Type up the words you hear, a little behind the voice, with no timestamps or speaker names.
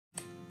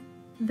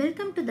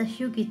Welcome to the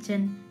shoe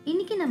kitchen.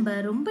 இன்னைக்கு நம்ம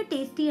ரொம்ப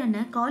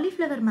டேஸ்டியான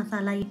காலிஃப்ளவர்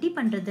மசாலா எப்படி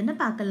பண்ணுறதுன்னு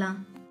பார்க்கலாம்.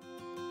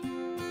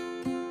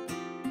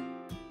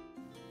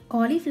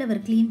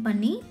 காலிஃப்ளவர் க்ளீன்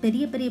பண்ணி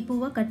பெரிய பெரிய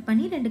பூவாக கட்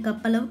பண்ணி 2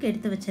 கப் அளவுக்கு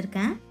எடுத்து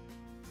வச்சுருக்கேன்.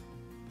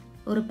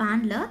 ஒரு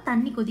பேனில்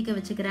தண்ணி கொதிக்க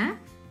வச்சுக்கிறேன்.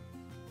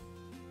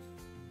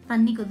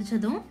 தண்ணி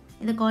கொதிச்சதும்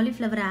இந்த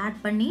காலிஃப்ளவரை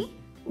ஆட் பண்ணி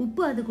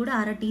உப்பு அது கூட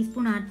 1/2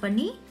 டீஸ்பூன் ஆட்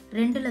பண்ணி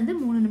 2லேருந்து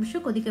 3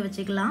 நிமிஷம் கொதிக்க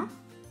வச்சுக்கலாம்.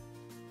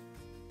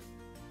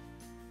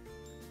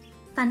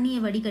 தண்ணியை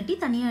வடிகட்டி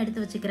தனியாக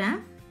எடுத்து வச்சுக்கிறேன்.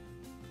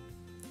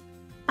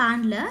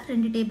 பேனில்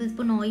 2 டேபிள்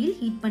ஸ்பூன் ஆயில்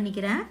ஹீட்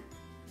பண்ணிக்கிறேன்.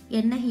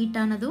 எண்ணெய் ஹீட்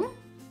ஆனதும்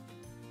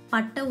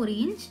பட்டை 1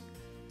 இன்ச்,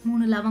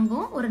 3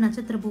 லவங்கம், 1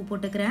 நட்சத்திர பூ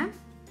போட்டுக்கிறேன்.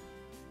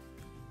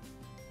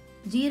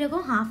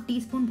 ஜீரகம் 1/2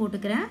 டீஸ்பூன்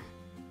போட்டுக்கிறேன்.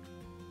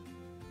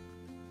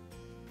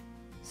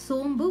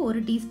 சோம்பு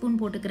 1 டீஸ்பூன்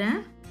போட்டுக்கிறேன்.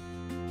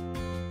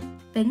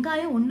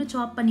 வெங்காயம் 1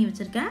 சாப் பண்ணி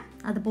வச்சுருக்கேன்,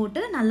 அதை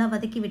போட்டு நல்லா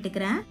வதக்கி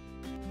விட்டுக்கிறேன்.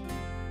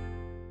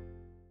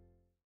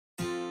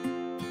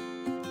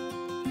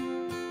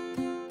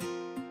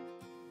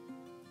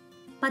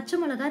 பச்சை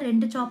மிளகா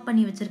 2 சாப்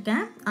பண்ணி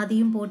வச்சுருக்கேன்,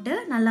 அதையும் போட்டு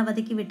நல்லா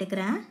வதக்கி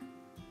விட்டுக்கிறேன்.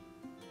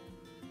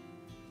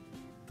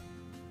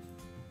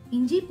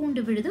 இஞ்சி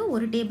பூண்டு விழுது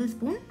 1 டேபிள்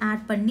ஸ்பூன்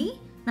ஆட் பண்ணி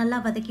நல்லா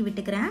வதக்கி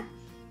விட்டுக்கிறேன்.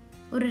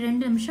 ஒரு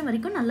 2 நிமிஷம்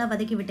வரைக்கும் நல்லா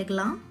வதக்கி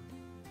விட்டுக்கலாம்.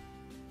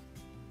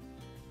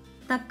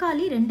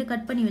 தக்காளி 2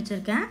 கட் பண்ணி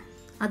வச்சுருக்கேன்,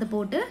 அதை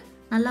போட்டு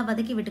நல்லா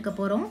வதக்கி விட்டுக்க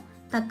போகிறோம்.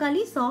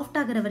 தக்காளி சாஃப்ட்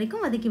ஆகிற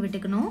வரைக்கும் வதக்கி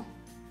விட்டுக்கணும்.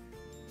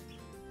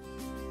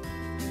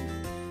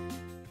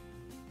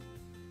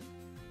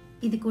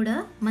 இது கூட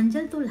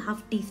மஞ்சள் தூள்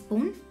 1/2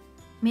 டீஸ்பூன்,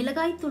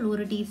 மிளகாய் தூள்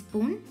 1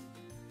 டீஸ்பூன்,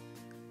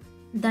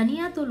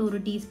 தனியா தூள் 1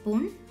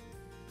 டீஸ்பூன்,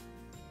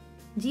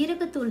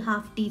 ஜீரகத்தூள்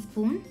 1/2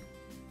 டீஸ்பூன்,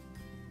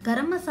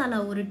 கரம் மசாலா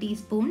 1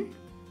 டீஸ்பூன்,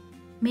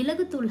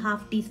 மிளகுத்தூள்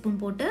 1/2 டீஸ்பூன்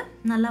போட்டு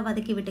நல்லா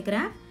வதக்கி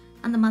விட்டுக்கிறேன்.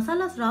 அந்த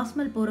மசாலா ரா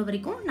ஸ்மெல் போகிற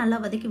வரைக்கும் நல்லா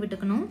வதக்கி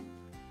விட்டுக்கணும்.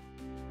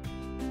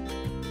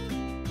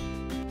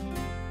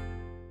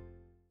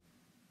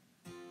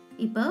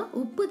 இப்போ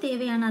உப்பு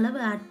தேவையான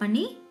அளவு ஆட்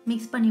பண்ணி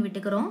மிக்ஸ் பண்ணி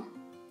விட்டுக்கிறோம்.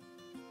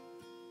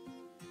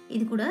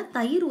 இது கூட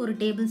தயிர் 1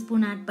 டேபிள்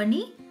ஸ்பூன் ஆட் பண்ணி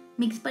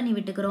மிக்ஸ் பண்ணி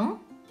விட்டுக்கிறோம்.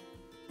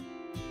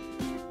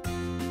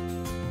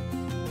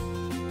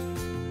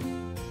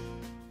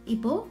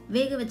 இப்போ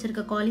வேக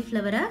வச்சிருக்க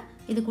காலிஃப்ளவரை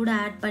இது கூட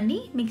ஆட் பண்ணி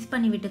மிக்ஸ்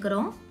பண்ணி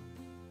விட்டுக்கிறோம்.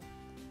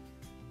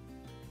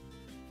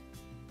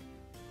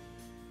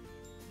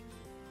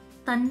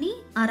 தண்ணி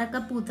 1/2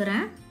 கப்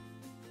ஊத்துறேன்.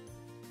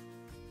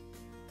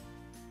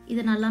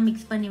 இதை நல்லா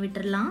மிக்ஸ் பண்ணி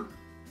விட்டுறலாம்.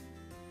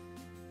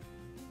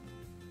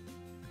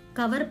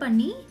 கவர்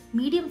பண்ணி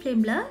மீடியம்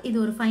ஃப்ளேமில் இது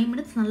ஒரு 5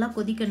 மினிட்ஸ் நல்லா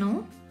கொதிக்கணும்.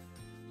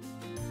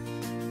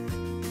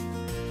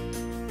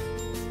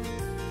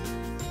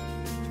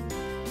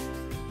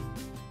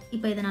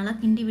 இப்போ இதை நல்லா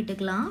கிண்டி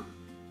விட்டுக்கலாம்.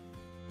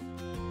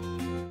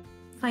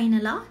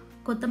 ஃபைனலாக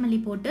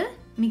கொத்தமல்லி போட்டு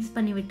மிக்ஸ்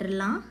பண்ணி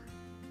விட்டுறலாம்.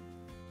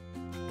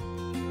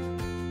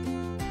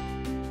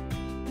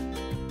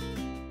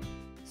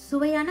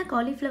 சுவையான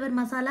காலிஃப்ளவர்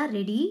மசாலா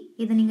ரெடி.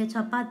 இதை நீங்கள்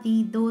சப்பாத்தி,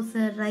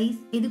 தோசை, ரைஸ்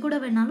எது கூட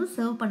வேணாலும்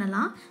சர்வ்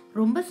பண்ணலாம்.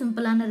 ரொம்ப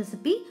சிம்பிளான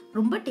ரெசிபி,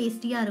 ரொம்ப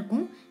டேஸ்டியாக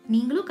இருக்கும்.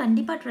 நீங்களும்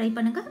கண்டிப்பாக ட்ரை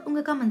பண்ணுங்கள்.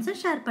 உங்கள் கமெண்ட்ஸை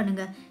ஷேர்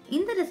பண்ணுங்கள்.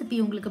 இந்த ரெசிபி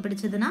உங்களுக்கு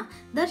பிடிச்சதுன்னா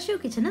தர்ஷு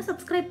கிச்சனை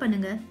சப்ஸ்கிரைப்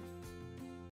பண்ணுங்கள்.